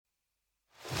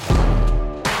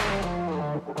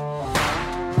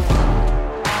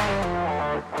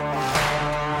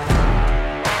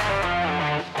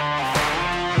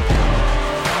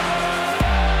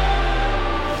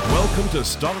the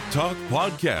Stock Talk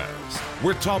Podcast,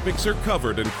 where topics are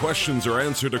covered and questions are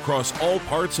answered across all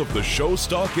parts of the show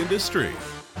stock industry.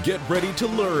 Get ready to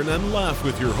learn and laugh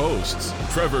with your hosts,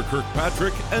 Trevor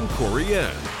Kirkpatrick and Corey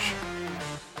Edge.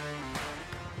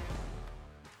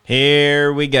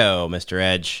 Here we go, Mr.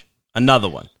 Edge. Another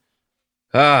one.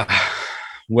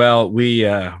 Well, we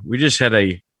just had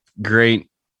a great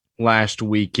last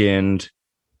weekend,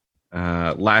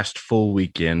 last full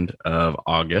weekend of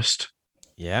August.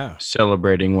 Yeah.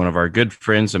 Celebrating one of our good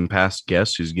friends and past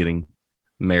guests who's getting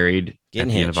married at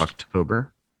the end of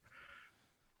October.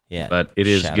 Yeah. But it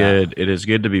is good. Out. It is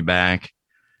good to be back.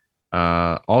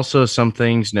 Also, some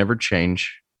things never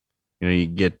change. You know, you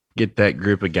get that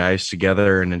group of guys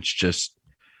together and it's just,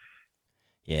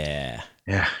 yeah,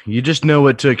 you just know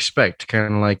what to expect.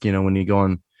 Kind of like, you know, when you go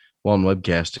on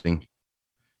webcasting,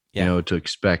 you know what to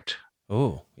expect.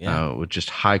 Oh, yeah. With just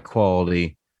high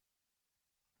quality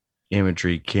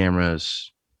imagery,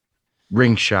 cameras,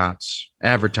 ring shots,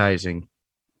 advertising.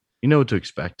 You know what to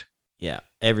expect. Yeah,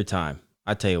 every time.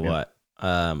 I tell you what,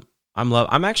 I'm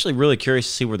actually really curious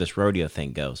to see where this rodeo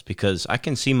thing goes, because I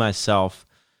can see myself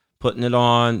putting it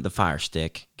on the Fire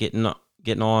Stick, getting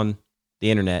on the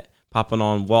internet, popping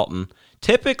on Walton.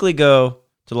 Typically go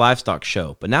to the livestock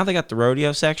show, but now they got the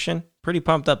rodeo section. Pretty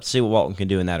pumped up to see what Walton can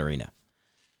do in that arena.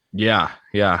 Yeah.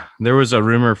 There was a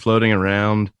rumor floating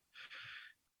around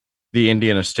the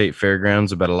Indiana State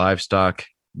Fairgrounds about a livestock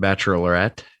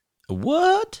bachelorette.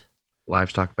 What?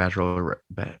 Livestock bachelorette.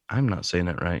 I'm not saying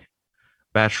that right.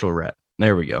 Bachelorette.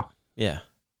 There we go. Yeah.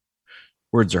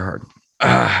 Words are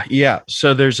hard. Yeah.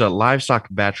 So there's a livestock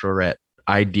bachelorette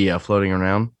idea floating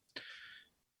around.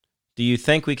 Do you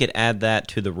think we could add that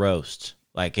to the roast?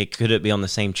 Like, could it be on the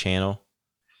same channel?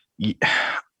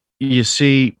 You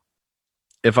see,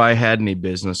 if I had any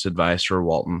business advice for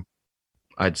Walton,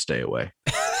 I'd stay away.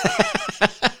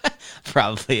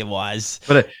 Probably it was.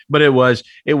 But it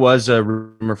was a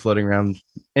rumor floating around,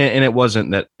 and it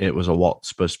wasn't that it was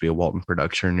supposed to be a Walton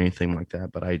production or anything like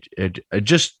that. But I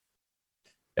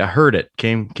heard it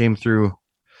came through.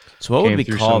 So what would we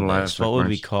call this? What would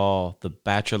we call the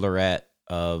bachelorette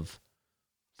of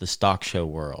the stock show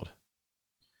world?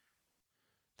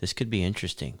 This could be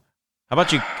interesting. How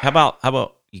about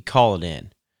you call it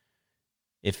in?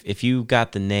 If you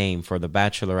got the name for the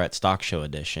Bachelorette Stock Show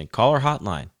edition, call our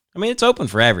hotline. I mean, it's open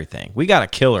for everything. We got a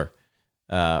killer.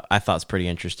 I thought it's pretty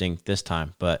interesting this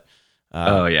time, but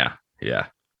yeah.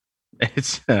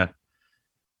 It's I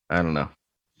don't know.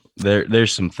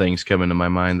 There's some things coming to my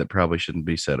mind that probably shouldn't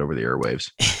be said over the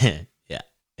airwaves.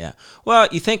 Yeah. Well,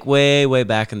 you think way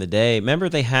back in the day. Remember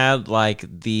they had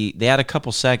they had a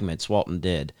couple segments Walton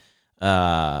did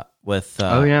with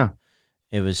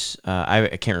it was I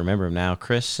can't remember him now.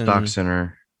 Chris and Stock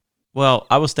Center. Well,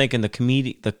 I was thinking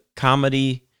the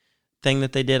comedy thing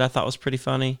that they did I thought was pretty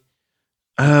funny.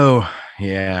 Oh,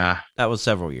 yeah. That was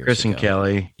several years Chris ago. and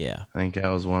Kelly. Yeah. I think that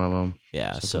was one of them.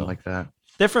 Yeah, something like that.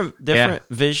 Different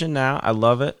vision now. I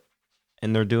love it.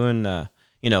 And they're doing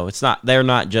they're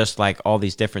not just like all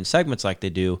these different segments like they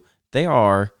do. They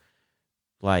are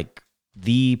like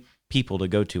the people to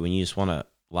go to when you just want to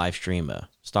live stream a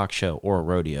stock show or a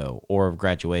rodeo or a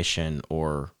graduation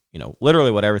or,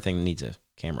 literally what everything needs a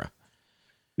camera.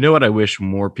 You know what I wish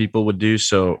more people would do?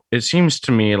 So it seems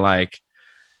to me like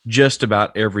just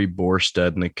about every boar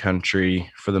stud in the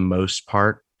country, for the most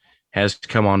part, has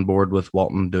come on board with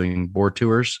Walton doing boar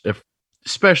tours,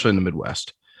 especially in the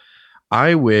Midwest.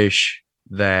 I wish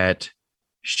that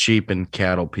sheep and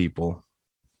cattle people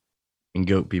and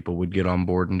goat people would get on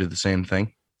board and do the same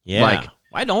thing. Yeah.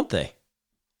 Why don't they?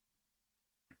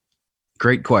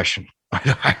 Great question.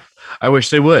 I wish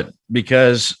they would,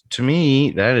 because to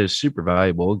me, that is super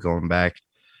valuable. Going back,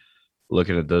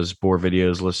 looking at those boar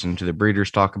videos, listening to the breeders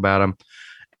talk about them.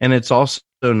 And it's also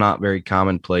not very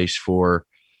commonplace for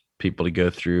people to go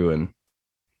through and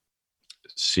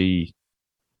see,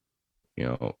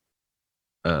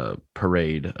 a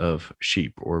parade of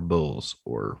sheep or bulls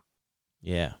or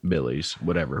billies,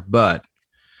 whatever. But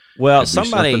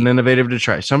something innovative to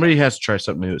try. Somebody has to try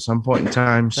something new at some point in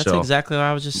time. That's exactly what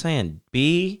I was just saying.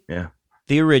 Be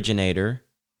the originator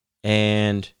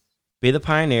and be the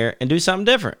pioneer and do something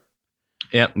different.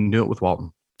 Yeah, and do it with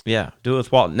Walton. Yeah, do it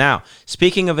with Walton. Now,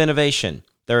 speaking of innovation,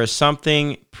 there is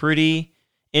something pretty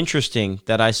interesting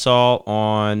that I saw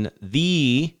on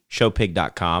the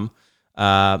showpig.com.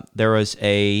 There was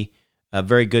a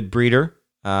very good breeder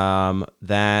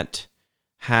that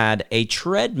had a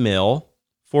treadmill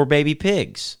for baby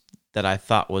pigs that I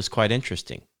thought was quite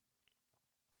interesting.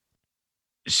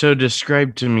 So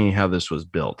describe to me how this was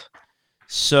built.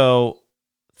 So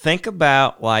think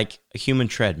about like a human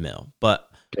treadmill, but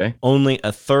Okay. only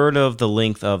a third of the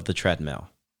length of the treadmill.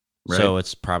 Right. So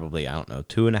it's probably, I don't know,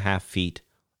 2.5 feet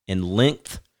in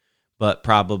length, but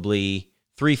probably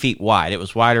 3 feet wide. It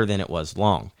was wider than it was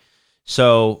long.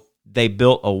 So they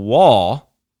built a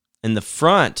wall in the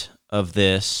front of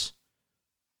this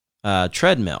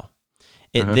treadmill.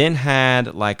 It then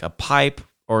had like a pipe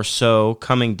or so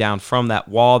coming down from that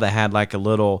wall that had like a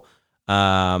little,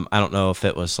 I don't know if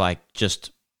it was like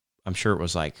just, I'm sure it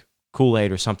was like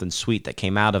Kool-Aid or something sweet that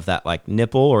came out of that like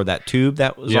nipple or that tube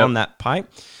that was on that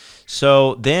pipe.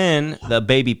 So then the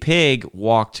baby pig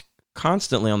walked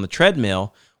constantly on the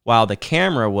treadmill while the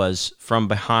camera was from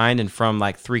behind and from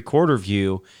like 3/4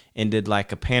 view and did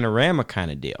like a panorama kind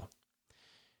of deal.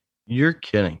 You're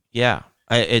kidding. Yeah.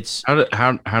 It's How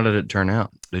did it turn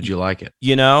out? Did you like it?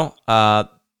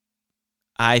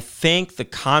 I think the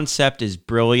concept is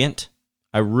brilliant.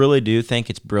 I really do think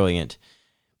it's brilliant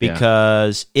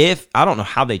because I don't know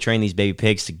how they train these baby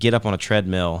pigs to get up on a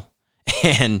treadmill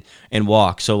and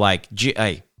walk. So like,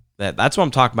 hey, that's what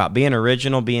I'm talking about, being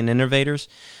original, being innovators.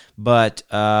 But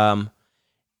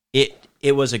it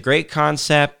was a great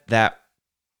concept that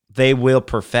they will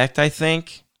perfect, I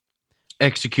think.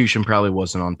 Execution probably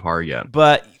wasn't on par yet.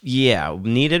 But yeah,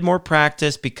 needed more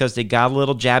practice because they got a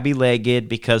little jabby-legged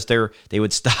because they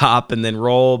would stop and then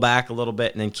roll back a little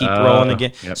bit and then keep rolling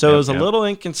again. It was a little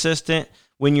inconsistent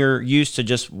when you're used to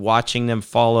just watching them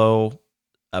follow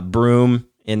a broom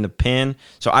in the pen.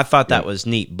 So I thought that was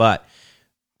neat. But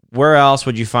where else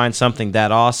would you find something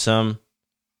that awesome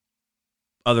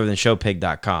other than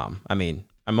showpig.com? I mean,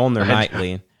 I'm on there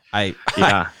nightly.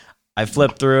 I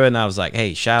flipped through it and I was like,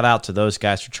 hey, shout out to those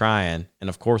guys for trying. And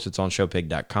of course, it's on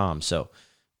showpig.com. So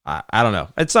I don't know.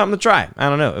 It's something to try. I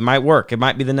don't know. It might work. It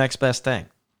might be the next best thing.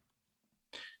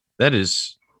 That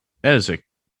is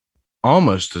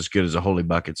almost as good as a Holy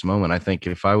Buckets moment. I think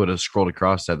if I would have scrolled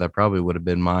across that probably would have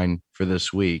been mine for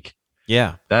this week.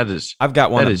 Yeah. I've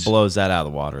got one that blows that out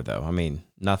of the water, though. I mean,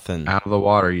 nothing. Out of the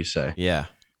water, you say? Yeah.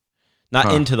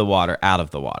 Not into the water, out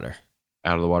of the water.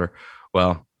 Out of the water.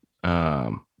 Well,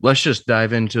 let's just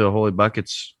dive into a Holy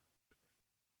Buckets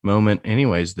moment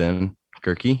anyways then,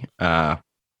 Kirky.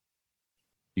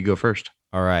 You go first.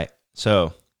 All right.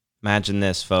 So imagine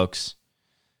this, folks.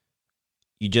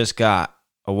 You just got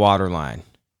a water line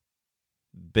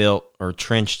built or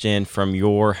trenched in from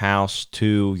your house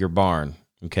to your barn,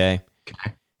 okay?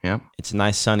 Okay, yeah. It's a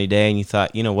nice sunny day, and you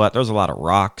thought, you know what? There's a lot of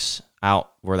rocks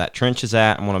out where that trench is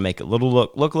at. I want to make it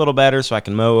look a little better so I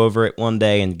can mow over it one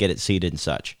day and get it seeded and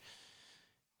such.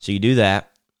 So you do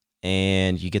that,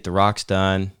 and you get the rocks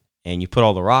done, and you put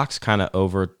all the rocks kind of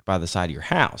over by the side of your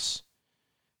house.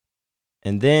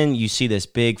 And then you see this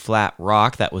big flat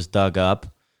rock that was dug up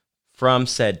from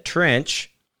said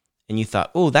trench, and you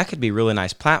thought, oh, that could be a really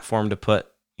nice platform to put,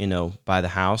 by the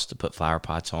house to put flower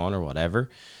pots on or whatever.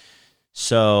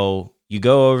 So you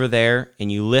go over there,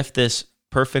 and you lift this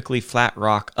perfectly flat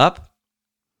rock up.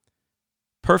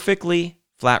 Perfectly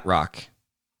flat rock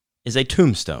is a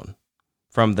tombstone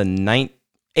from the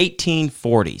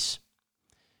 1840s.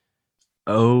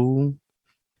 Oh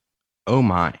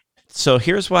my. So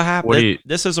here's what happened.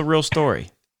 This is a real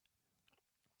story.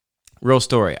 Real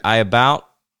story. I about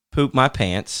pooped my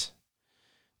pants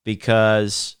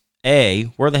because A,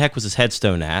 where the heck was his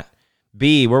headstone at?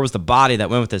 B, where was the body that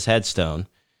went with his headstone?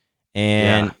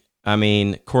 And I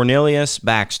mean, Cornelius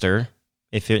Baxter,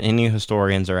 if any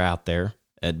historians are out there,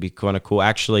 it'd be kind of cool.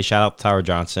 Actually, shout out to Tyler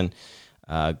Johnson,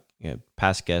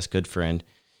 past guest, good friend.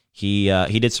 He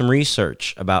did some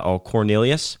research about old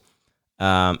Cornelius.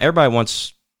 Everybody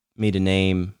wants me to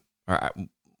name, me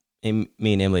and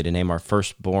Emily to name our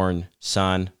firstborn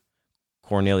son,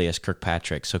 Cornelius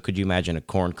Kirkpatrick. So could you imagine a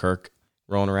Corn Kirk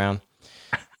rolling around?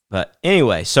 But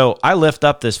anyway, so I lift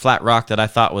up this flat rock that I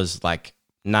thought was like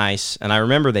nice, and I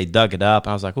remember they dug it up.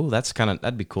 And I was like, "Oh,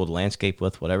 that'd be cool to landscape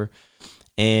with, whatever."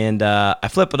 And I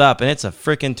flip it up, and it's a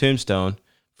freaking tombstone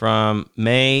from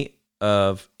May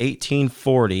of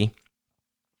 1840.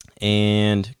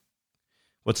 And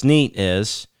what's neat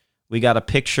is we got a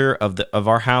picture of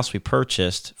our house we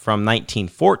purchased from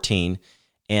 1914,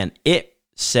 and it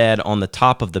said on the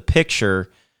top of the picture,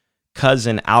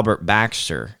 Cousin Albert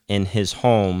Baxter in his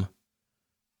home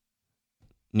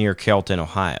near Kelton,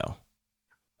 Ohio.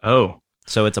 Oh.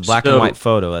 So it's a black and white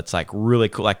photo that's like really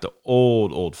cool, like the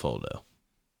old photo.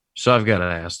 So I've got to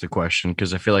ask the question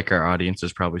because I feel like our audience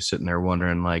is probably sitting there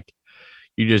wondering, like,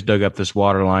 you just dug up this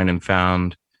water line and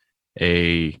found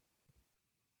a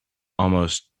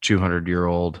almost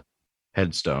 200-year-old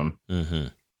headstone. Mm-hmm.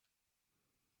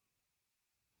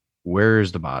 Where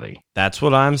is the body? That's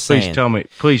what I'm saying.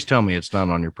 Please tell me it's not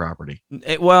on your property.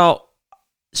 Well,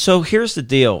 so here's the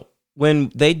deal.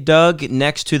 when they dug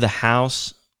next to the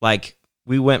house, like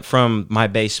we went from my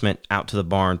basement out to the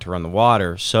barn to run the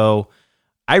water. So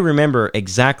I remember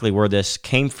exactly where this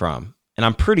came from. And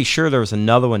I'm pretty sure there was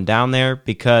another one down there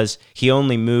because he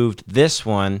only moved this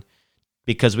one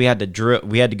because we had to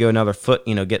go another foot,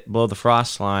 get below the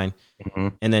frost line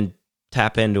and then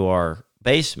tap into our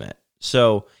basement.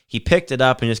 So he picked it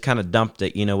up and just kind of dumped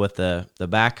it, with the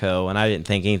backhoe. And I didn't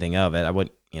think anything of it. I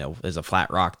wouldn't, it was a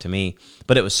flat rock to me,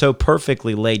 but it was so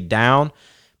perfectly laid down.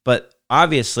 But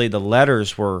obviously the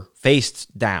letters were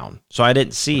faced down, so I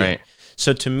didn't see it.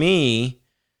 So to me,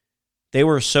 they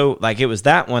were so, like, it was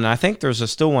that one. I think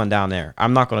there's still one down there.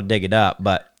 I'm not going to dig it up,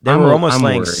 but they were almost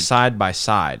laying side by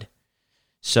side.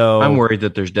 So I'm worried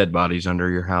that there's dead bodies under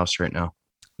your house right now.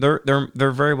 There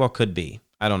very well could be.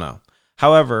 I don't know.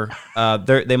 However,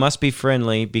 they must be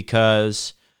friendly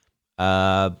because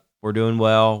we're doing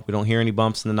well. We don't hear any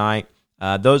bumps in the night.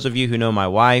 Those of you who know my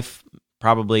wife,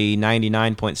 probably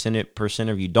 99%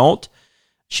 of you don't.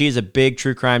 She's a big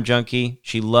true crime junkie.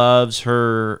 She loves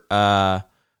her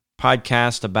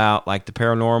podcast about like the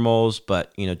paranormals,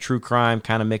 but true crime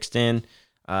kind of mixed in.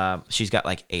 She's got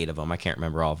like 8 of them. I can't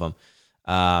remember all of them.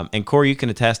 And Corey, you can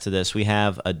attest to this. We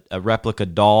have a replica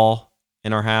doll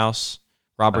in our house,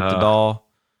 Robert the doll.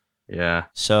 Yeah.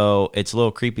 So it's a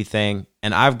little creepy thing.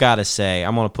 And I've got to say,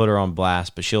 I'm going to put her on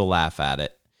blast, but she'll laugh at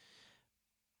it.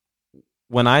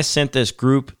 When I sent this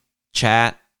group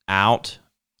chat out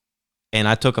and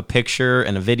I took a picture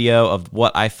and a video of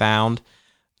what I found,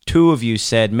 2 of you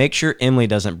said, make sure Emily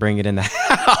doesn't bring it in the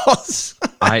house.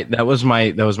 That was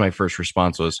my first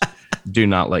response was, do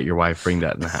not let your wife bring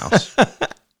that in the house.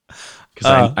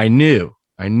 Because I knew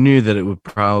that it would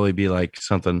probably be like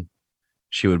something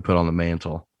she would put on the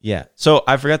mantle. Yeah. So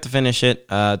I forgot to finish it.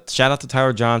 Shout out to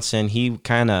Tyler Johnson. He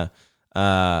kind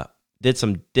of did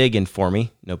some digging for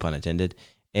me, no pun intended.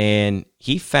 And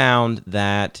he found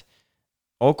that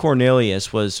old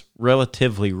Cornelius was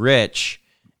relatively rich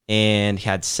and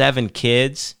had 7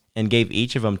 kids and gave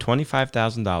each of them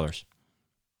 $25,000.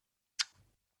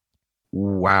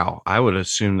 Wow. I would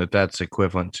assume that that's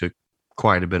equivalent to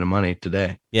quite a bit of money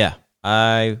today. Yeah,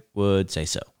 I would say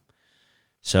so.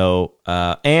 So,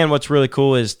 and what's really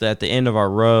cool is that at the end of our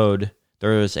road,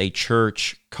 there is a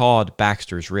church called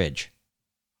Baxter's Ridge.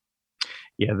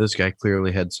 Yeah, this guy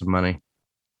clearly had some money.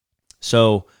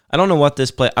 So, I don't know what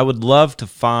this place, I would love to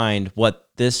find what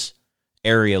this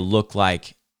area looked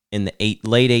like in the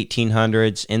late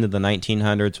 1800s, into the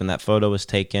 1900s when that photo was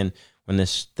taken, when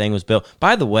this thing was built.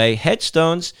 By the way,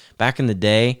 headstones back in the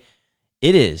day,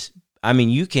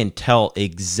 you can tell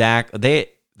the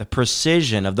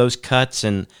precision of those cuts,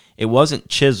 and it wasn't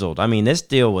chiseled. I mean, this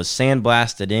deal was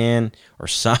sandblasted in or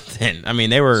something. I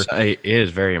mean, it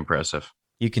is very impressive.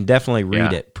 You can definitely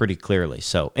read it pretty clearly.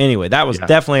 So anyway, that was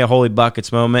definitely a Holy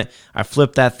Buckets moment. I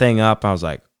flipped that thing up. I was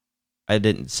like, I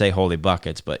didn't say Holy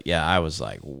Buckets, but yeah, I was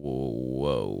like,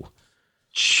 whoa.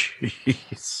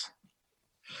 Jeez.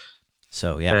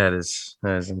 So yeah. That is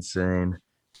insane.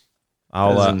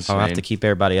 I'll have to keep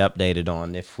everybody updated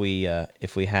on if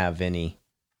we have any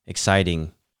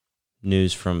exciting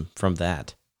news from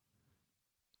that.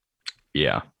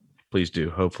 Yeah, please do.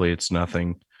 Hopefully it's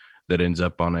nothing that ends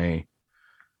up on a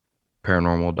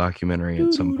paranormal documentary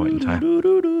at some point in time.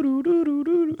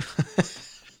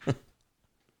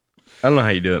 I don't know how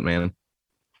you do it, man.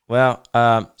 Well,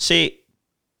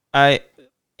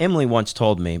 Emily once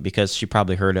told me, because she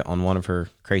probably heard it on one of her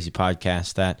crazy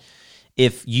podcasts, that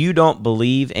if you don't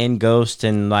believe in ghosts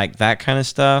and like that kind of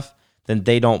stuff, then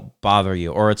they don't bother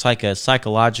you. Or it's like a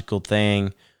psychological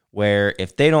thing where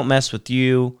if they don't mess with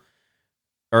you,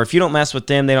 or if you don't mess with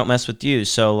them, they don't mess with you.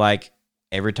 So like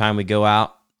every time we go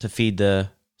out to feed the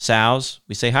sows,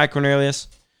 we say, "Hi, Cornelius."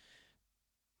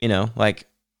 Like,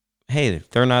 hey, if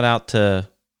they're not out to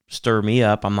stir me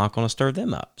up, I'm not going to stir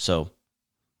them up. So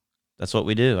that's what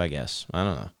we do, I guess. I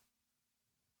don't know.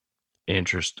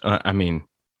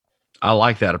 I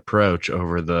like that approach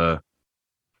over the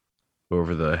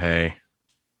hey.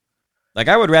 Like,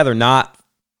 I would rather not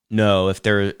know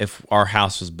if our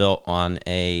house was built on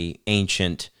a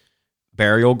ancient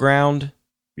burial ground.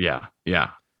 Yeah,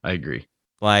 I agree.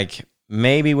 Like,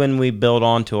 maybe when we build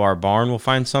onto our barn, we'll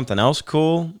find something else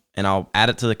cool, and I'll add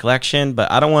it to the collection.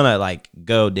 But I don't want to like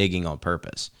go digging on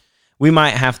purpose. We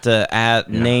might have to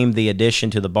name the addition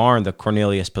to the barn the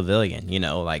Cornelius Pavilion.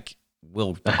 Like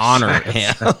we'll honor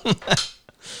him.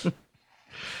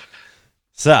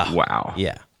 So wow.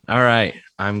 Yeah. All right.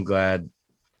 I'm glad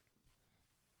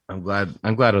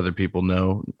other people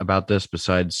know about this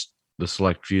besides the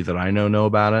select few that I know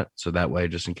about it. So that way,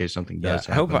 just in case something does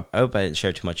happen. I hope I didn't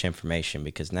share too much information,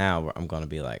 because now I'm going to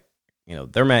be like,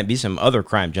 there might be some other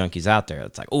crime junkies out there.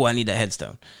 It's like, oh, I need a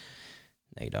headstone.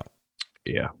 No, you don't.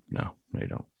 Yeah, no, they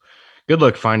don't. Good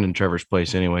luck finding Trevor's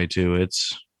place anyway, too.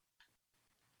 It's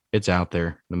out there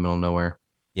in the middle of nowhere.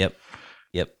 Yep.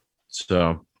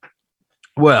 So,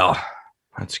 well,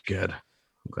 that's good.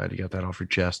 I'm glad you got that off your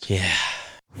chest. Yeah.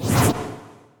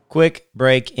 Quick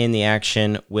break in the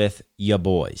action with ya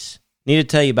boys. Need to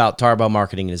tell you about Tarbell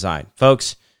Marketing and Design.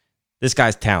 Folks, this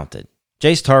guy's talented.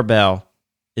 Jace Tarbell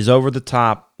is over the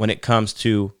top when it comes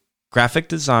to graphic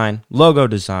design, logo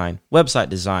design, website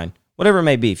design, whatever it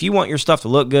may be. If you want your stuff to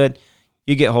look good,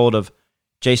 you get hold of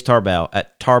Jace Tarbell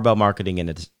at Tarbell Marketing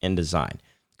and Design.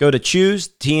 Go to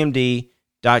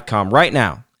choosetmd.com right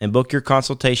now and book your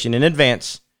consultation in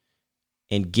advance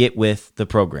and get with the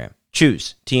program.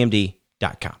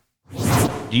 choosetmd.com.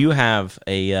 Do you have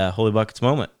a Holy Buckets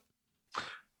moment?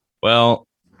 Well,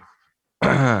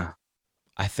 I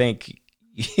think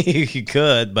you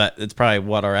could, but it's probably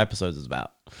what our episode is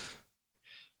about.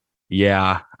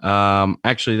 yeah.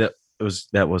 Actually,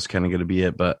 that was kind of going to be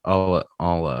it, but I'll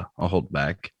hold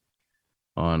back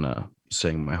on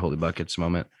saying my Holy Buckets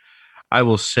moment. I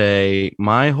will say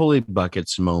my Holy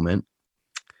Buckets moment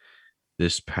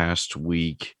this past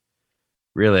week.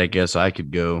 Really, I guess I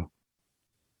could go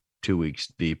 2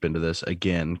 weeks deep into this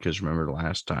again, because remember the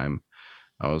last time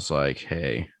I was like,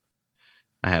 hey,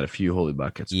 I had a few Holy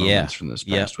Buckets moments from this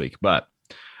past week, but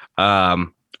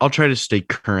I'll try to stay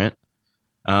current.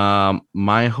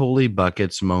 My Holy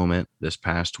Buckets moment this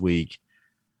past week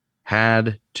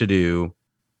had to do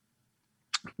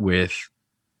with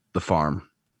the farm.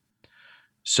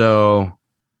 So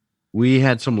we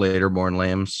had some later born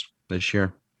lambs this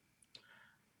year.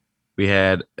 We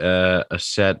had a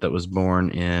set that was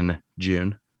born in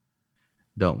June.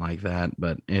 Don't like that,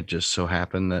 but it just so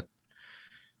happened that,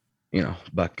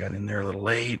 Buck got in there a little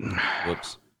late, and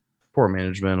Whoops. Poor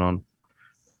management on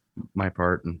my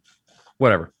part and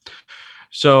whatever.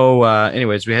 So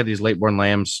anyways, we had these late born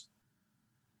lambs.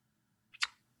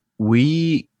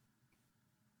 We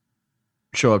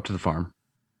show up to the farm,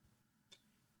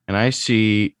 and I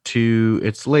see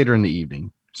it's later in the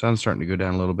evening. Sun's starting to go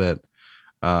down a little bit.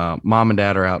 Mom and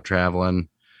dad are out traveling,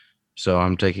 so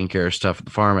I'm taking care of stuff at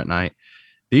the farm at night.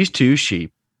 These two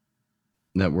sheep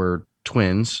that were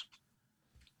twins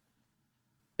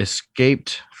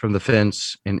escaped from the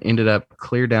fence and ended up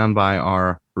clear down by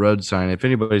our road sign. If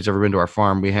anybody's ever been to our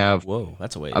farm, we have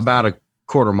That's a ways. about a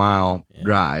quarter-mile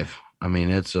drive. I mean,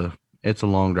 it's a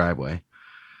long driveway,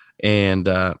 and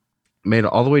made it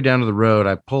all the way down to the road.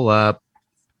 I pull up,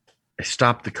 I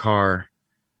stop the car,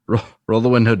 roll the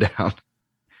window down.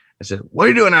 I said, "What are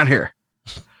you doing out here?"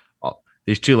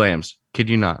 These two lambs, kid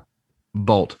you not,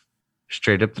 bolt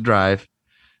straight up the drive.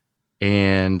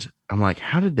 And I'm like,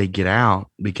 how did they get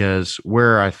out? Because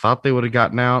where I thought they would have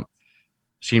gotten out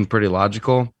seemed pretty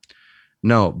logical.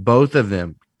 No, both of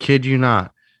them, kid you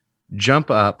not,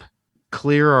 jump up,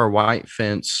 clear our white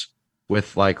fence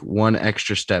with like one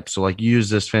extra step. So like use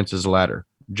this fence as a ladder,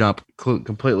 jump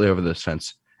completely over this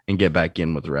fence and get back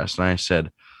in with the rest. And I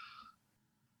said,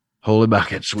 Holy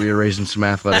Buckets, we are raising some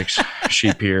athletics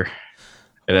sheep here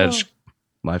at Edge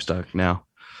Livestock now.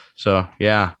 So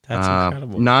yeah, that's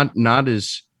incredible. Not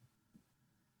as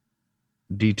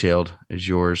detailed as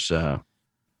yours,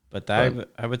 but I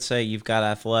would say you've got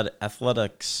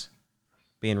athletics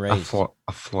being raised.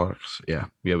 Athletics, yeah,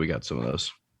 we got some of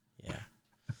those. Yeah.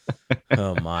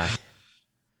 Oh my.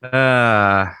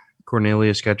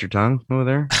 Cornelius got your tongue over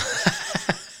there.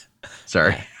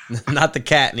 Sorry. Not the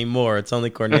cat anymore. It's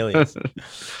only Cornelius.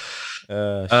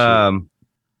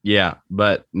 Yeah,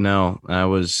 but no, I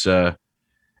was.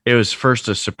 It was first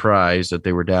a surprise that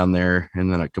they were down there,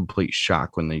 and then a complete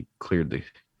shock when they cleared the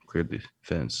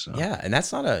fence. So. Yeah, and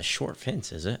that's not a short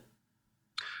fence, is it?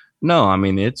 No, I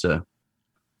mean it's a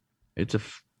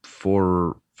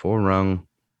four rung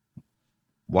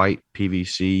white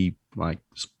PVC like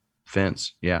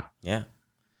fence. Yeah. Yeah.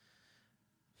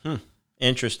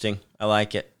 Interesting. I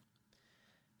like it.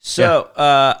 So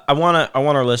I want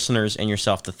our listeners and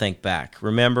yourself to think back.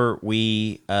 Remember,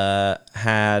 we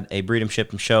had a Breed 'em, Ship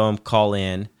 'em, Show 'em call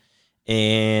in,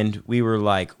 and we were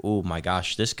like, "Oh my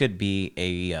gosh, this could be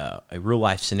a real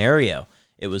life scenario."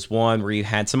 It was one where you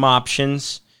had some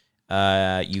options.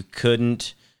 You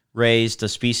couldn't raise the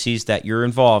species that you're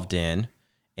involved in,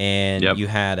 and you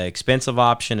had an expensive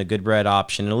option, a good bred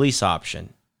option, and a lease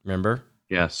option. Remember?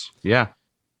 Yes. Yeah.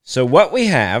 So what we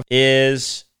have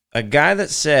is a guy that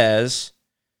says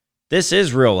this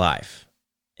is real life,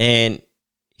 and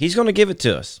he's going to give it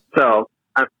to us. So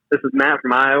this is Matt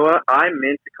from Iowa. I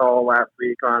meant to call last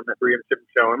week on the Breed 'em, Ship 'em,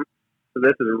 Show 'em. So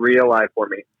this is real life for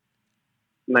me.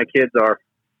 My kids are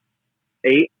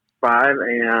 8, 5,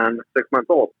 and 6 months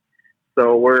old.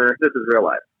 So this is real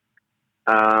life.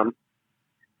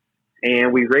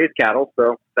 And we raise cattle,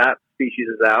 so that species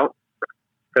is out.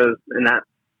 Because in that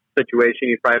situation,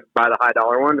 you probably buy the high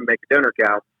dollar one to make a donor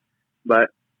cow. But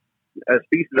a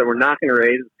species that we're not going to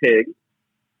raise is pigs.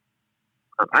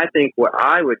 I think what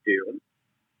I would do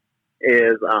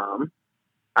is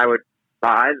I would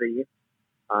buy the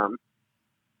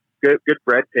good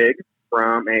bred pig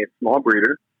from a small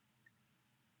breeder,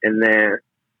 and then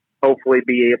hopefully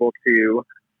be able to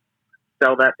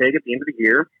sell that pig at the end of the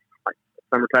year, like a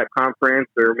summer type conference,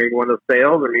 or maybe one of those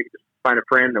sales, or maybe just find a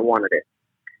friend that wanted it,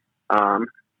 and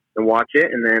watch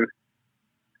it. And then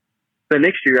the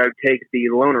next year I would take the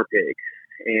loaner pig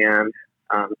and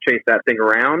chase that thing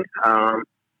around.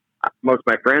 Most of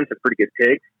my friends have pretty good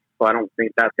pigs, so I don't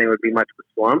think that thing would be much of a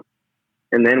slump.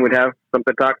 And then we'd have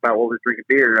something to talk about while we're drinking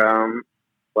beer. On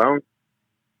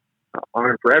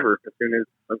and forever, as soon as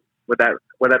what that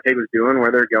pig was doing,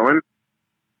 where they're going.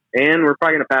 And we're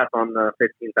probably going to pass on the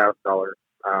 $15,000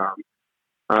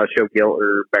 show gilt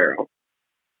or barrel.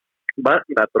 But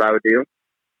that's what I would do.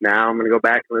 Now I'm going to go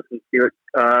back and listen to see what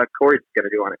Corey's going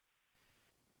to do on it.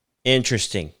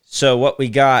 Interesting. So what we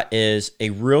got is a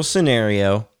real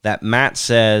scenario that Matt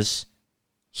says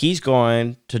he's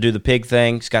going to do the pig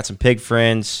thing. He's got some pig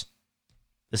friends.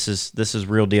 This is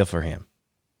real deal for him.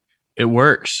 It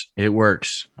works. It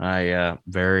works. I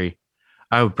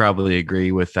would probably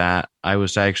agree with that. I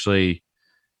was actually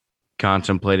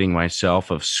contemplating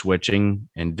myself of switching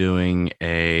and doing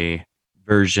a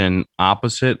version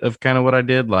opposite of kind of what I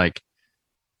did, like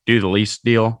do the lease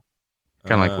deal,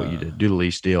 kind of like what you did. Do the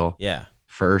lease deal. Yeah.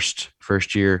 First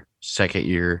year, second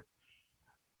year,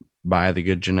 buy the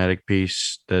good genetic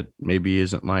piece that maybe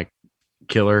isn't like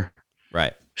killer.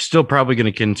 Right. Still probably going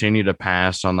to continue to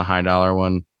pass on the high dollar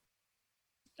one,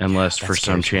 unless for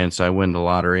some chance I win the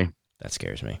lottery. That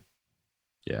scares me.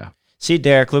 Yeah. See,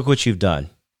 Derek, look what you've done.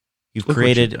 You've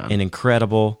created an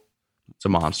incredible, it's a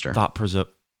monster,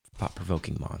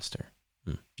 thought-provoking monster.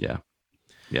 Yeah.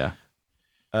 Yeah.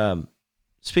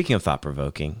 Speaking of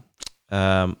thought-provoking,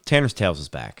 Tanner's Tales is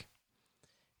back.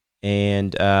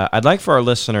 And I'd like for our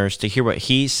listeners to hear what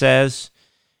he says,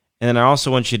 and then I also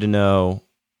want you to know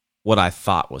what I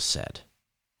thought was said.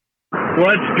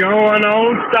 What's going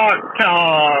on, Stock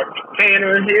Talk?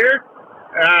 Tanner here.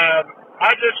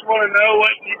 I just want to know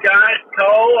what you guys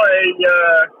call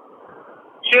a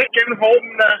chicken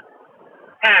holding the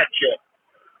hatchet.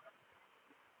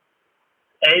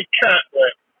 A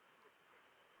cutlet.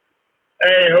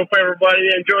 Hey, hope everybody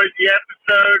enjoys the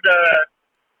episode.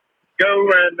 Go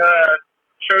and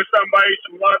show somebody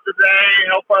some love today,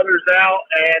 help others out,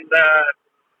 and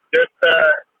just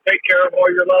take care of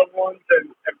all your loved ones and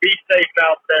be safe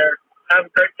out there. Have a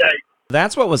great day.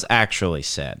 That's what was actually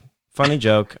said. Funny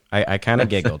joke. I kind of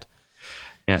giggled.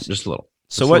 Yeah, just a little.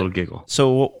 So a little giggle.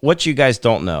 So what you guys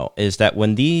don't know is that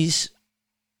when these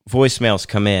voicemails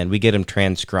come in, we get them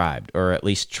transcribed, or at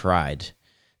least tried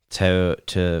to.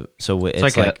 So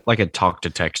it's like a talk to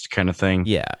text kind of thing.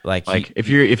 Yeah, like if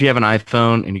you have an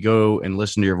iPhone and you go and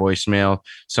listen to your voicemail,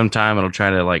 sometime it'll try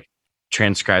to like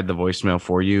transcribe the voicemail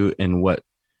for you in what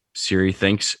Siri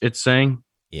thinks it's saying.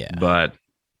 Yeah, but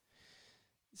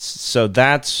so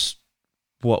that's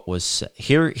what was said.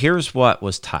 Here's what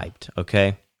was typed.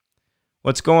 Okay,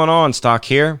 what's going on, Stock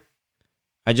here?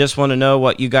 I just want to know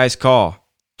what you guys call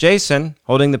Jason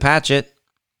holding the patchet.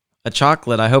 A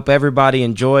chocolate. I hope everybody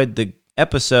enjoyed the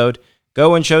episode.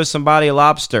 Go and show somebody a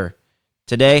lobster.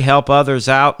 Today, help others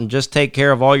out and just take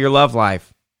care of all your love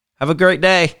life. Have a great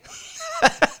day.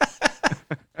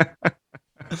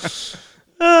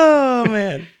 Oh,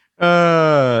 man.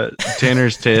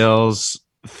 Tanner's Tales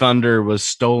thunder was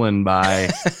stolen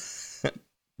by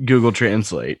Google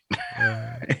Translate.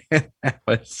 That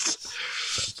was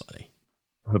so funny.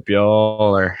 Hope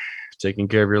y'all are taking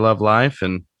care of your love life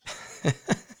and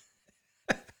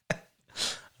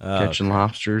catching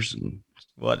lobsters and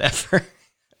whatever.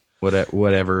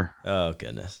 Whatever. Oh,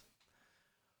 goodness.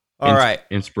 All right.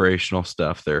 Inspirational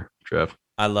stuff there, Trev.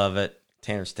 I love it.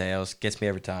 Tanner's Tales gets me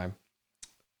every time.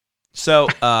 So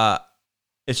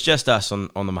it's just us on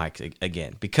the mic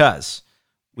again, because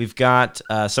we've got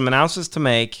some announcements to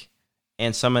make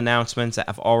and some announcements that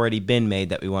have already been made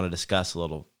that we want to discuss a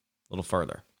little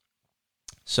further.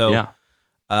 So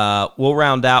we'll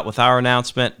round out with our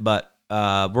announcement, but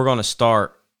we're going to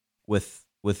start with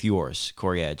yours,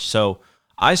 Corey Edge. So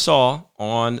I saw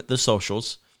on the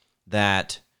socials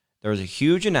that there was a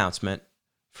huge announcement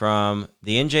from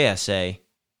the NJSA,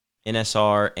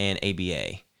 NSR, and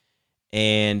ABA.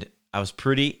 And I was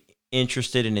pretty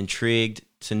interested and intrigued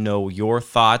to know your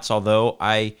thoughts, although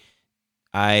I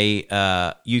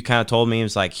you kind of told me it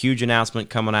was like huge announcement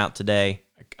coming out today.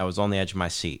 I was on the edge of my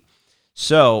seat.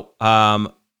 So I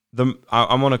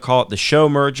want to call it the show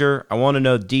merger. I want to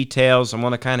know details. I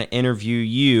want to kind of interview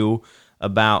you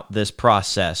about this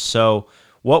process. So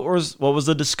what was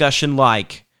the discussion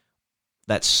like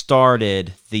that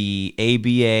started the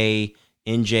ABA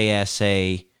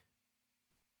NJSA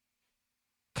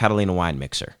Catalina Wine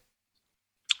Mixer?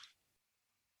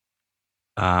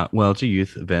 Well, it's a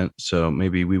youth event, so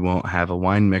maybe we won't have a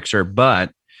wine mixer,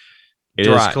 but it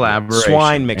is collaboration.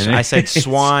 Swine mixer. I said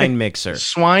swine mixer.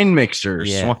 Swine mixer.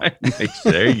 Yeah. Swine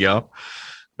mixer. There you go.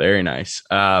 Very nice.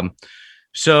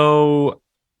 So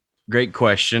great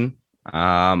question.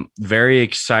 Very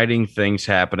exciting things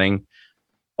happening.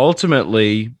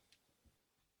 Ultimately,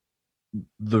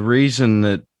 the reason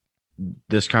that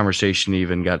this conversation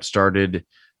even got started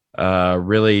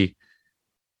really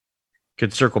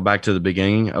could circle back to the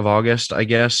beginning of August, I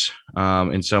guess,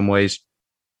 in some ways.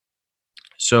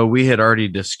 So we had already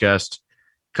discussed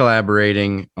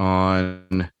collaborating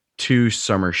on 2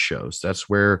 summer shows. That's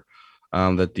where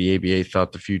that the ABA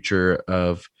thought the future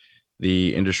of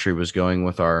the industry was going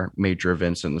with our major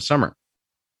events in the summer.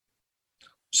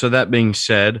 So that being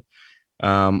said,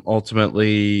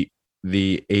 ultimately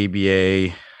the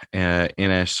ABA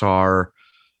NSR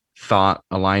thought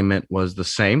alignment was the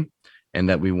same, and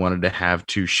that we wanted to have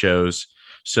 2 shows.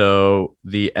 So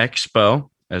the expo,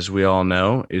 as we all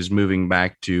know, is moving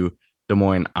back to Des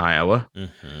Moines, Iowa.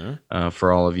 Mm-hmm.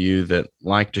 For all of you that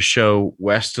like to show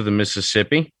west of the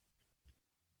Mississippi,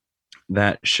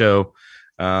 that show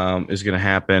is going to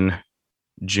happen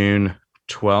June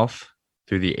 12th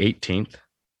through the 18th.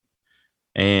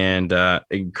 And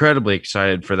incredibly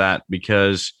excited for that,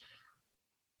 because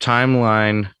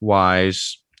timeline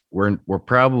wise, we're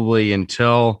probably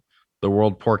until the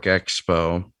World Pork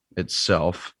Expo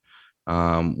itself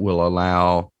will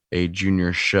allow a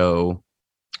junior show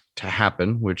to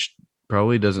happen, which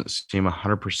probably doesn't seem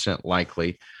 100%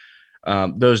 likely.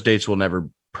 Those dates will never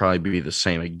probably be the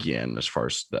same again as far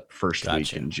as that first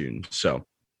week in June. So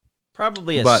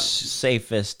probably a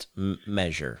safest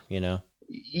measure,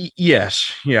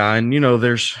 Yes. Yeah. And,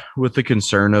 there's with the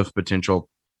concern of potential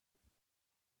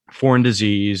foreign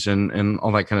disease and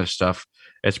all that kind of stuff,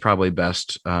 it's probably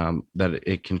best that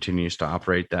it continues to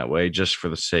operate that way, just for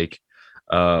the sake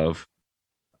of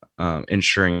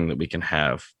ensuring that we can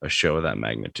have a show of that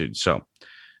magnitude. So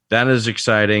that is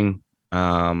exciting.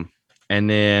 And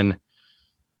then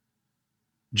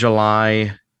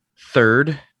July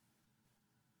 3rd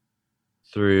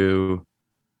through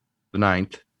the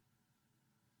 9th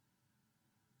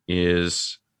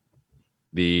is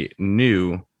the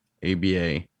new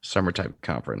ABA Summer Type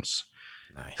Conference.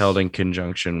 Nice. Held in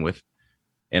conjunction with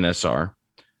NSR.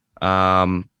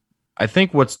 I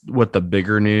think what the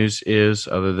bigger news is,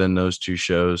 other than those 2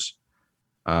 shows,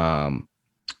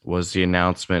 was the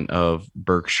announcement of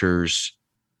Berkshire's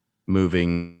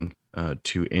moving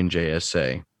to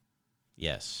NJSA.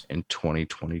 Yes, in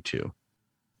 2022,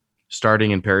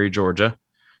 starting in Perry, Georgia.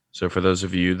 So for those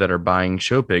of you that are buying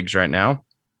show pigs right now,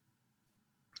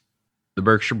 the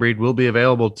Berkshire breed will be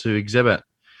available to exhibit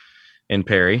in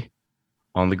Perry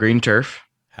on the green turf.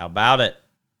 How about it?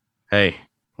 Hey,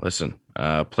 listen,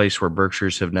 a place where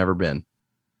Berkshires have never been.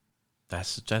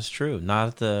 That's true. Not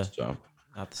at the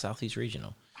Southeast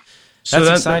Regional. That's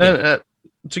exciting.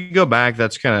 To go back,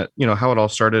 that's kind of how it all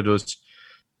started. Was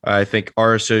I think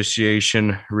our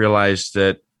association realized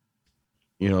that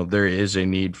there is a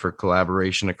need for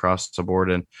collaboration across the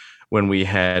board, and when we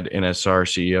had NSR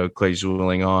CEO Clay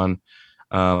Zwilling on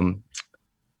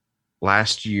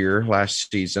last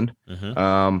season,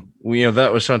 mm-hmm.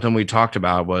 That was something we talked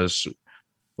about, was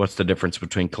what's the difference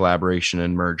between collaboration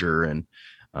and merger, and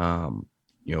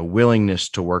willingness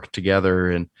to work together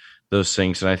and those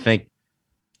things. And I think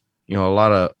a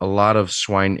lot of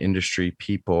swine industry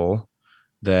people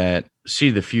that see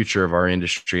the future of our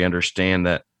industry understand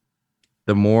that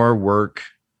the more work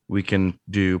we can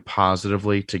do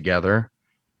positively together,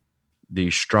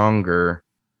 the stronger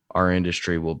our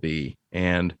industry will be.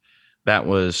 And that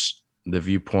was the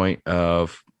viewpoint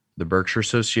of the Berkshire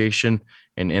Association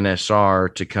and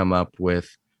NSR to come up with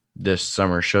this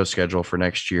summer show schedule for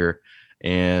next year.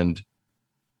 And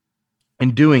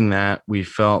in doing that, we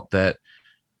felt that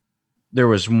there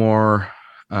was more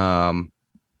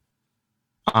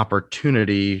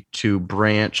opportunity to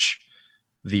branch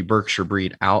the Berkshire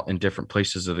breed out in different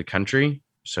places of the country,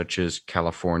 such as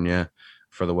California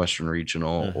for the Western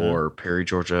Regional, mm-hmm. or Perry,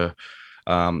 Georgia,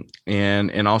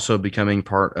 and also becoming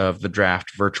part of the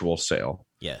draft virtual sale.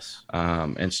 Yes.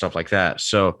 And stuff like that.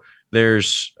 So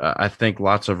there's, I think,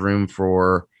 lots of room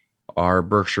for our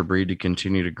Berkshire breed to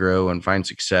continue to grow and find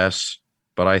success.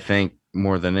 But I think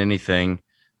more than anything,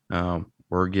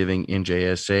 we're giving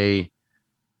NJSA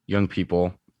young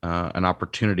people an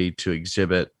opportunity to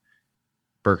exhibit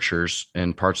Berkshires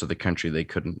in parts of the country they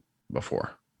couldn't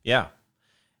before. Yeah.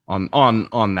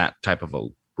 On that type of a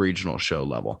regional show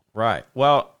level. Right.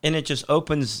 Well, and it just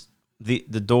opens the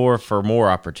door for more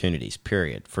opportunities,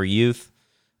 period, for youth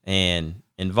and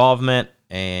involvement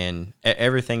and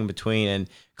everything in between. And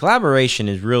collaboration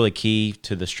is really key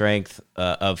to the strength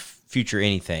of future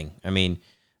anything. I mean,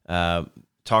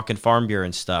 talking Farm Bureau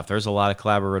and stuff, there's a lot of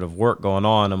collaborative work going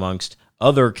on amongst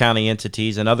other county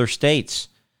entities and other states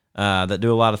that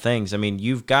do a lot of things. I mean,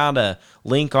 you've got to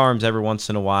link arms every once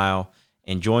in a while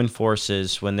and join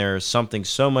forces when there's something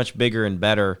so much bigger and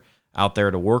better out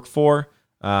there to work for.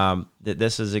 That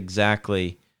this is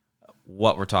exactly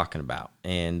what we're talking about.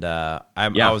 And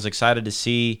I was excited to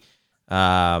see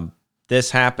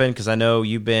this happen because I know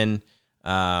you've been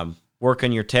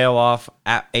working your tail off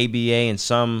at ABA in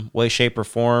some way, shape, or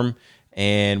form.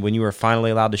 And when you were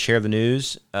finally allowed to share the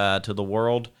news to the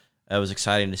world, it was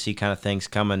exciting to see kind of things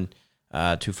coming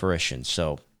to fruition.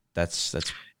 So that's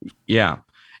yeah.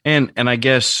 And I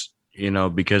guess,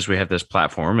 because we have this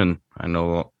platform and I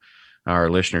know our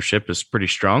listenership is pretty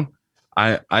strong,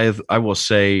 I will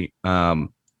say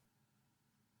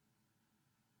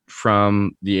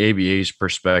from the ABA's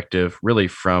perspective, really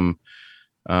from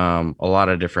a lot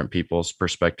of different people's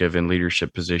perspective in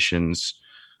leadership positions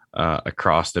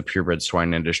across the purebred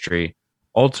swine industry,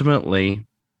 ultimately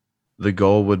the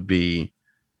goal would be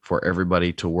for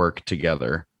everybody to work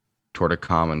together toward a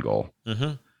common goal.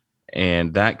 Mm-hmm.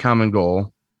 And that common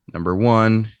goal, number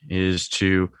one, is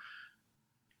to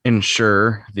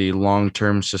ensure the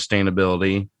long-term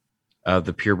sustainability of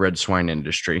the purebred swine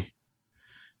industry.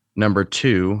 Number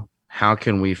two, how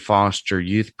can we foster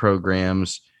youth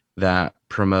programs that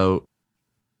promote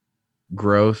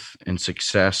growth and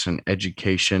success and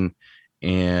education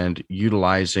and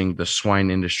utilizing the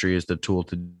swine industry as the tool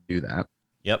to do that?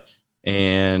 Yep.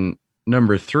 And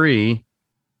number three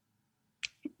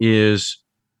is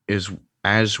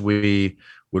as we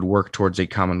would work towards a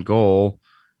common goal,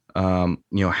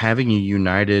 having a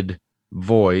united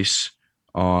voice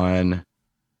on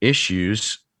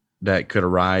issues that could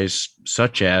arise,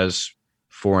 such as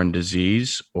foreign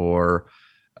disease or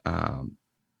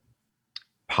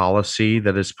policy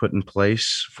that is put in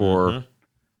place for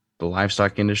the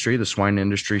livestock industry, the swine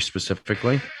industry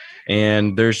specifically.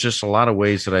 And there's just a lot of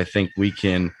ways that I think we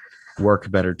can work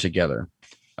better together.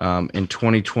 In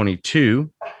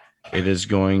 2022, it is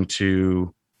going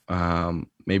to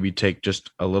maybe take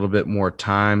just a little bit more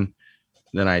time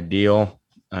than ideal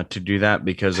to do that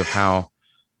because of how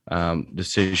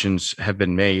decisions have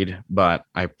been made. But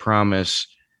I promise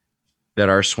that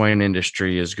our swine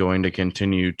industry is going to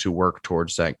continue to work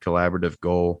towards that collaborative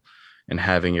goal and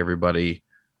having everybody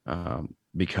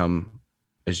become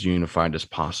as unified as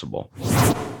possible.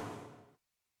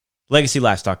 Legacy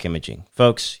Livestock Imaging.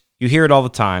 Folks, you hear it all the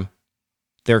time.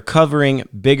 They're covering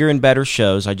bigger and better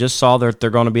shows. I just saw that they're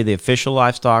going to be the official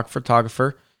livestock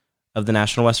photographer of the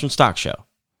National Western Stock Show.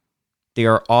 They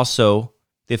are also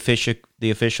the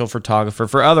official photographer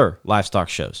for other livestock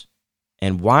shows.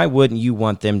 And why wouldn't you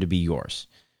want them to be yours?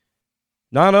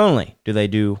 Not only do they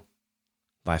do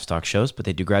livestock shows, but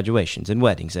they do graduations and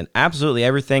weddings and absolutely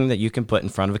everything that you can put in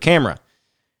front of a camera.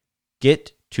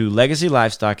 Get to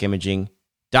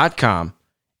LegacyLivestockImaging.com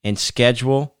and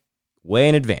schedule way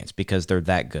in advance because they're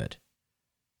that good.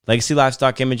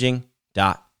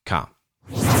 LegacyLivestockImaging.com.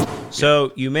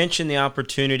 So you mentioned the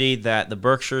opportunity that the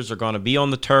Berkshires are going to be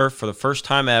on the turf for the first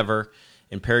time ever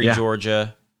in Perry,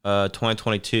 Georgia,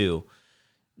 2022.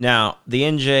 Now, the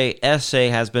NJSA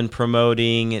has been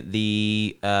promoting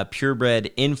the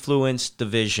purebred influence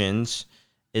divisions.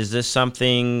 Is this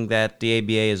something that the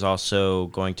ABA is also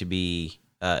going to be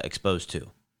exposed to?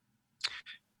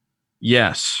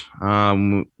 Yes.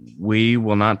 We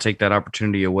will not take that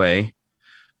opportunity away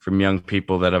from young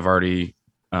people that have already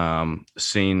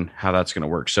seen how that's going to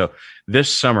work. So this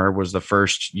summer was the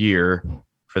first year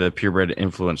for the purebred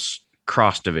influence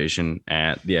cross division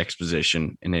at the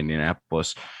exposition in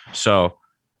Indianapolis. So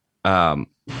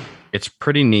it's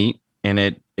pretty neat, and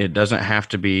it doesn't have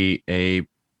to be a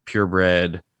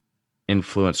purebred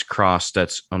influence cross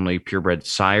that's only purebred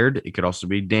sired. It could also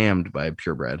be dammed by a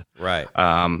purebred. Right.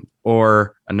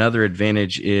 Or another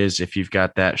advantage is if you've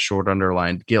got that short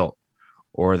underlined gilt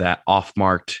or that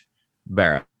off-marked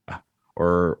barra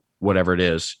or whatever it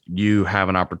is, you have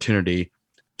an opportunity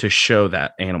to show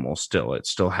that animal still. It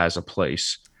still has a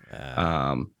place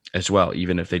as well,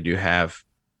 even if they do have,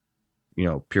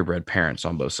 purebred parents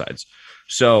on both sides.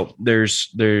 So there's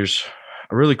a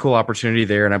really cool opportunity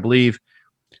there, and I believe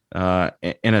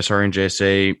NSR and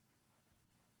JSA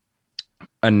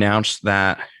announced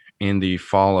that in the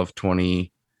fall of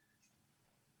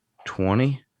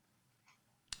 2020.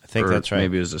 I think that's right.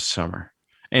 Maybe it was the summer.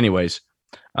 Anyways,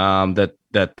 that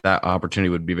opportunity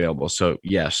would be available. So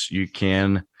yes, you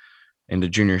can, in the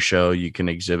junior show, you can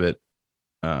exhibit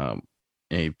a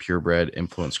purebred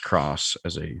influence cross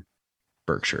as a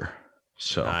Berkshire.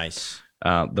 So nice.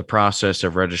 The process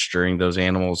of registering those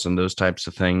animals and those types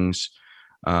of things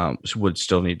would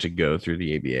still need to go through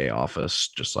the ABA office,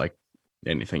 just like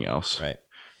anything else. Right.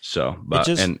 So, but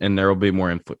and there will be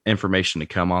more information to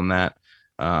come on that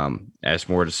as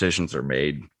more decisions are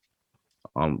made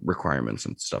on requirements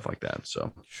and stuff like that.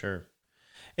 So sure,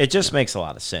 it just makes a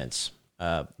lot of sense.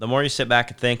 The more you sit back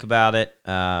and think about it,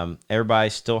 everybody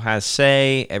still has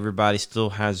say. Everybody still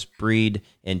has breed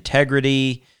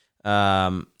integrity.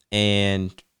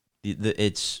 And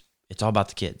it's all about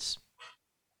the kids.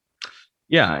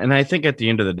 Yeah, and I think at the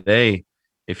end of the day,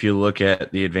 if you look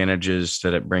at the advantages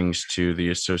that it brings to the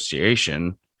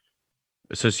associations,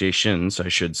 I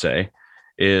should say,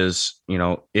 is,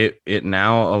 it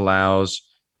now allows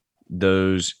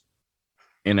those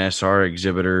NSR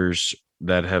exhibitors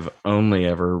that have only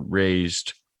ever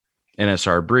raised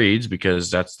NSR breeds, because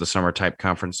that's the summer type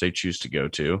conference they choose to go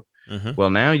to. Mm-hmm. Well,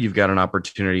 now you've got an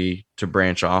opportunity to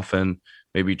branch off and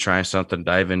maybe try something,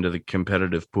 dive into the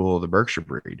competitive pool of the Berkshire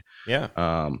breed. Yeah.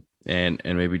 And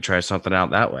maybe try something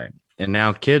out that way. And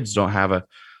now kids don't have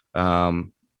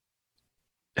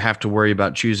have to worry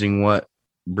about choosing what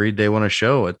breed they want to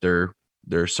show at their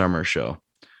summer show.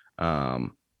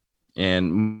 And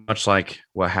much like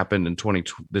what happened in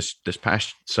this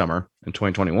past summer in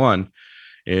 2021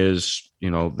 is,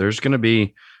 there's going to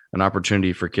be an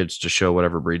opportunity for kids to show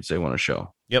whatever breeds they want to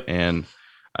show. Yep. And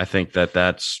I think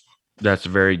that's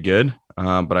very good.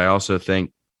 But I also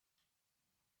think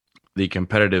the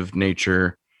competitive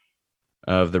nature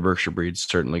of the Berkshire breed is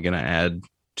certainly going to add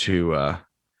to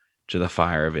the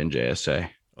fire of NJSA.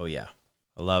 Oh yeah.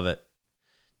 I love it.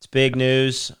 It's big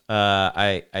news.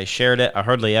 I shared it. I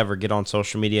hardly ever get on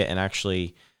social media and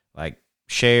actually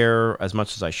share as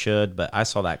much as I should, but I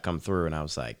saw that come through and I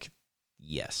was like,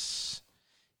 yes,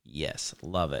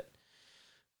 love it.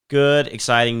 Good,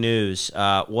 exciting news.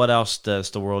 What else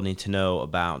does the world need to know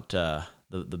about the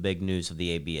big news of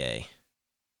the ABA?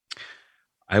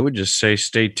 I would just say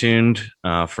stay tuned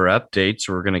for updates.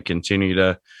 We're going to continue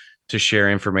to share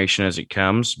information as it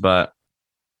comes, but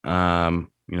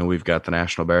we've got the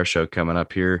National Bear Show coming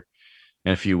up here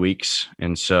in a few weeks,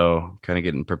 and so kind of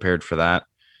getting prepared for that.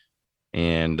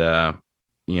 And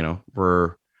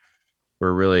we're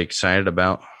really excited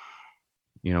about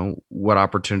what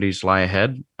opportunities lie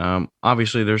ahead.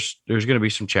 Obviously there's going to be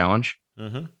some challenge.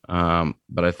 Mm-hmm.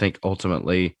 But I think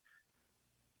ultimately,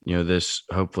 this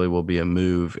hopefully will be a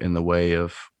move in the way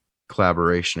of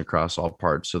collaboration across all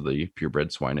parts of the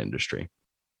purebred swine industry.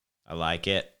 I like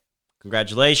it.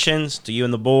 Congratulations to you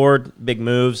and the board. Big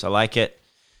moves. I like it.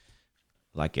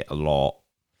 I like it a lot.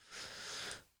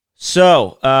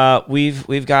 So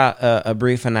we've got a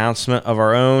brief announcement of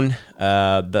our own.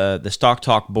 The Stock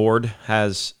Talk board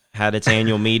has had its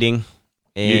annual meeting.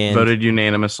 And voted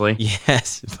unanimously.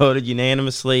 Yes, voted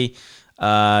unanimously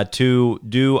to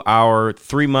do our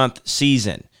 3-month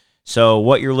season. So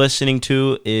what you're listening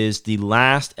to is the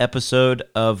last episode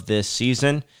of this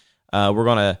season. We're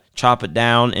going to chop it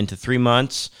down into 3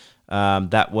 months.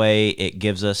 That way it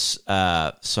gives us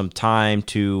some time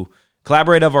to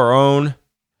collaborate of our own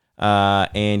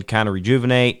and kind of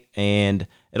rejuvenate. And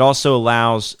it also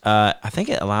allows, I think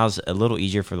it allows a little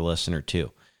easier for the listener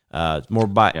too. More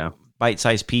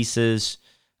bite-sized pieces,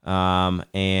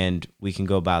 and we can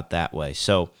go about that way.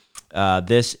 So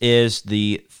this is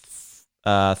the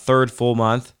third full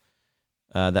month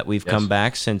that we've come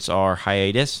back since our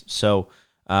hiatus. So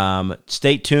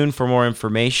stay tuned for more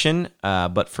information.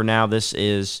 But for now, this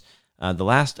is the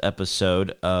last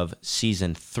episode of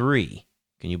season 3.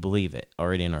 Can you believe it?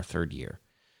 Already in our 3rd year.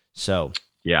 So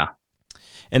yeah.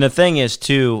 And the thing is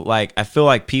too, I feel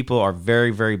like people are very,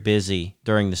 very busy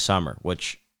during the summer,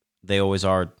 which they always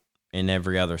are in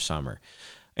every other summer,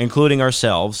 including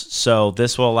ourselves. So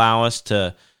this will allow us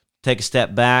to take a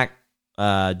step back,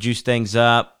 juice things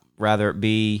up, rather it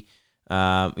be,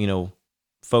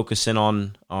 focusing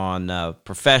on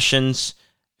professions,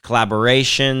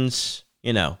 collaborations,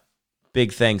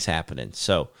 big things happening.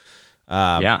 So,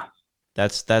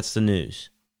 that's the news.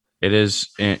 It is,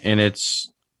 and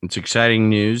it's exciting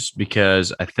news,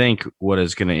 because I think what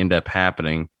is going to end up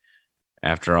happening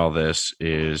after all this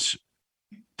is,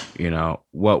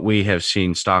 what we have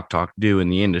seen Stock Talk do in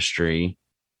the industry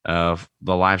of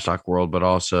the livestock world, but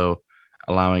also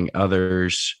allowing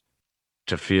others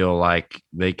to feel like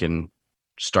they can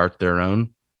start their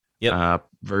own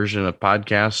version of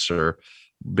podcasts or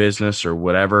business or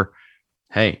whatever.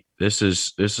 Hey, this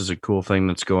is a cool thing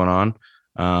that's going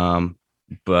on.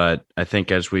 But I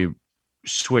think as we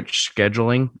switch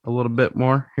scheduling a little bit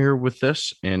more here with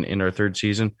this and in our third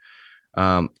season,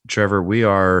 Trevor, we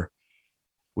are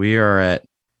at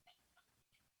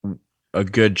a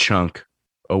good chunk.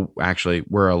 Oh, actually,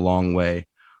 we're a long way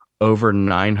over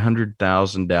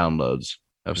 900,000 downloads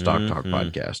of Stock Talk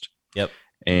podcast. Yep.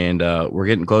 And we're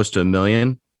getting close to 1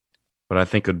 million. But I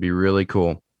think it would be really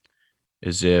cool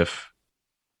is if,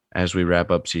 as we wrap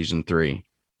up season 3,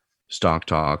 Stock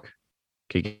Talk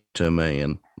could get to 1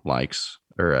 million likes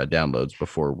or downloads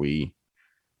before we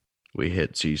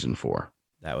hit season 4.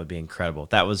 That would be incredible.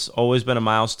 That was always been a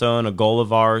milestone, a goal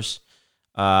of ours.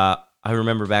 I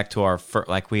remember back to our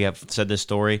like we have said this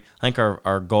story. I think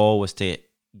our goal was to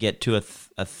get to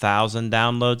 1,000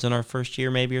 downloads in our first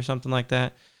year, maybe, or something like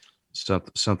that.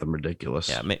 Something ridiculous.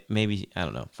 Yeah, maybe, I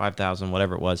don't know, 5,000,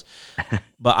 whatever it was.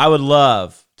 But I would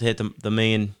love to hit the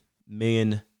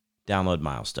million download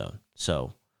milestone.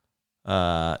 So,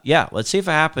 let's see if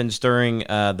it happens during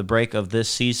the break of this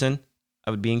season.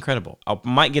 That would be incredible. I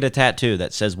might get a tattoo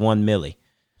that says 1 milli.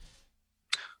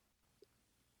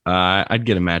 I'd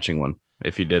get a matching one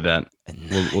if you did that.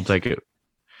 We'll take it.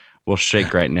 We'll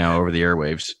shake right now over the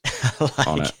airwaves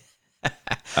on it.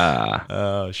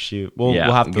 Oh shoot! We'll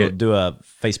have to do a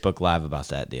Facebook Live about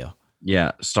that deal.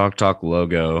 Yeah, Stock Talk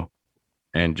logo,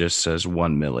 and just says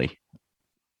 1 milli.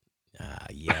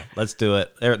 Yeah, let's do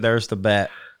it. There's the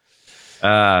bet.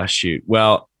 Shoot.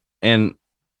 Well, and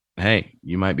hey,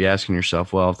 you might be asking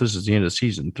yourself, well, if this is the end of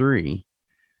season 3,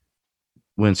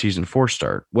 when season 4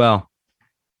 start? Well,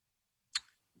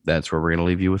 that's where we're going to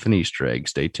leave you with an Easter egg.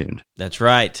 Stay tuned. That's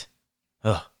right.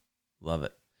 Oh, love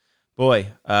it. Boy,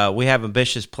 we have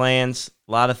ambitious plans,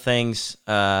 a lot of things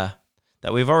that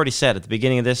we've already said at the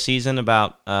beginning of this season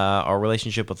about our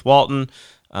relationship with Walton.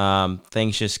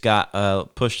 Things just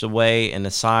got pushed away and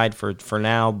aside for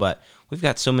now, but we've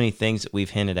got so many things that we've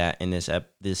hinted at in this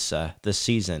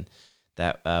season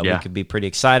that we could be pretty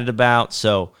excited about.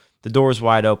 So the door is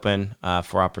wide open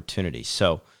for opportunities.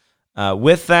 So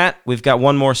with that, we've got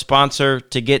one more sponsor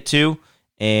to get to,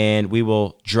 and we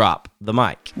will drop the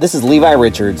mic. This is Levi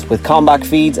Richards with Kalmbach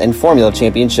Feeds and Formula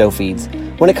Champion Show Feeds.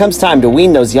 When it comes time to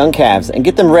wean those young calves and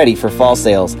get them ready for fall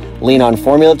sales, lean on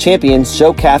Formula Champion's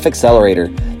Show Calf Accelerator.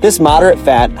 This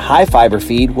moderate-fat, high-fiber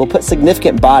feed will put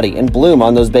significant body and bloom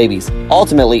on those babies,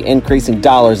 ultimately increasing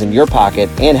dollars in your pocket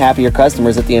and happier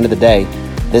customers at the end of the day.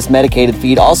 This medicated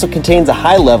feed also contains a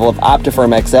high level of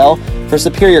Optifirm XL for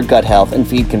superior gut health and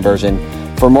feed conversion.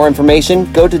 For more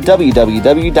information, go to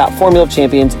www.Formula of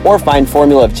Champions or find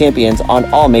Formula of Champions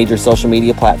on all major social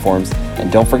media platforms.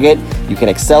 And don't forget, you can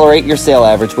accelerate your sale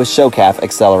average with ShowCalf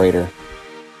Accelerator.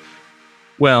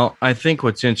 Well, I think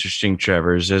what's interesting,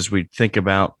 Trevor, is as we think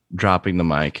about dropping the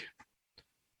mic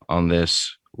on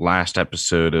this last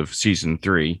episode of season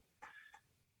 3,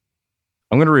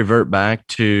 I'm going to revert back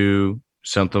to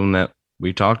something that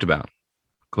we talked about: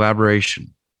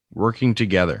 collaboration, working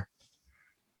together.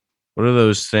 What do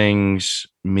those things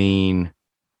mean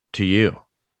to you?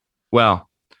 Well,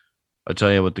 I'll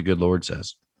tell you what the good Lord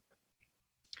says.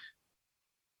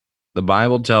 The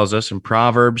Bible tells us in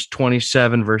Proverbs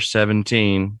 27, verse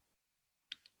 17,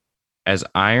 as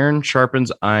iron sharpens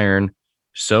iron,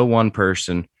 so one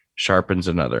person sharpens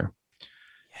another.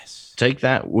 Yes. Take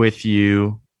that with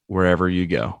you wherever you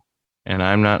go. And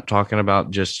I'm not talking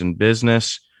about just in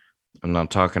business. I'm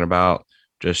not talking about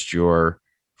just your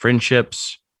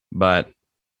friendships, but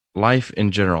life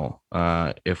in general.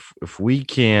 If we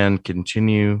can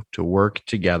continue to work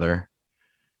together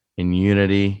in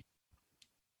unity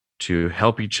to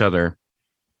help each other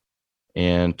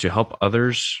and to help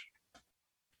others,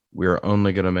 we're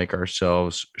only going to make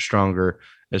ourselves stronger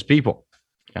as people.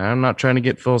 And I'm not trying to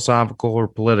get philosophical or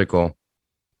political.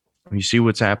 You see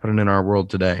what's happening in our world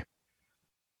today.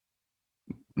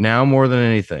 Now more than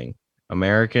anything,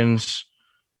 Americans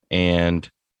and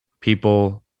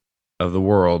people of the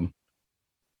world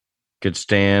could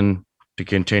stand to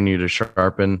continue to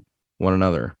sharpen one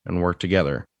another and work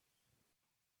together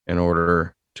in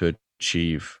order to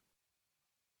achieve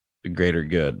the greater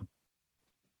good.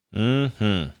 I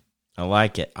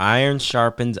like it. Iron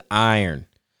sharpens iron.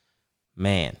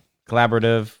 Man,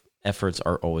 collaborative efforts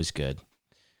are always good.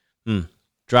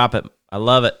 Drop it. I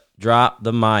love it. Drop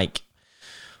the mic.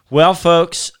 Well,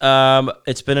 folks,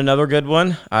 it's been another good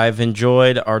one. I've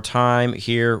enjoyed our time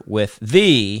here with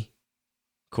the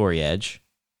Corey Edge,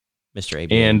 Mr.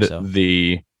 AB. And himself.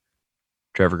 the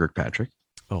Trevor Kirkpatrick.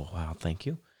 Oh, wow. Thank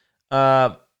you.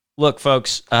 Look,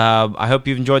 folks, I hope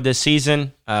you've enjoyed this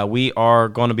season. We are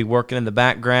going to be working in the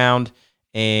background,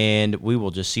 and we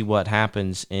will just see what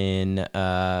happens in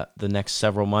the next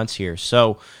several months here.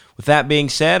 So with that being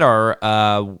said, our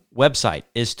website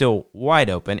is still wide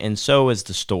open, and so is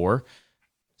the store,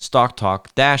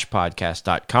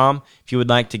 stocktalk-podcast.com. If you would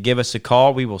like to give us a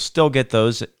call, we will still get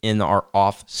those in our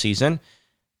off season.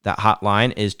 That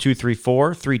hotline is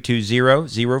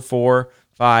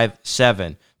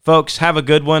 234-320-0457. Folks, have a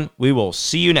good one. We will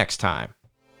see you next time.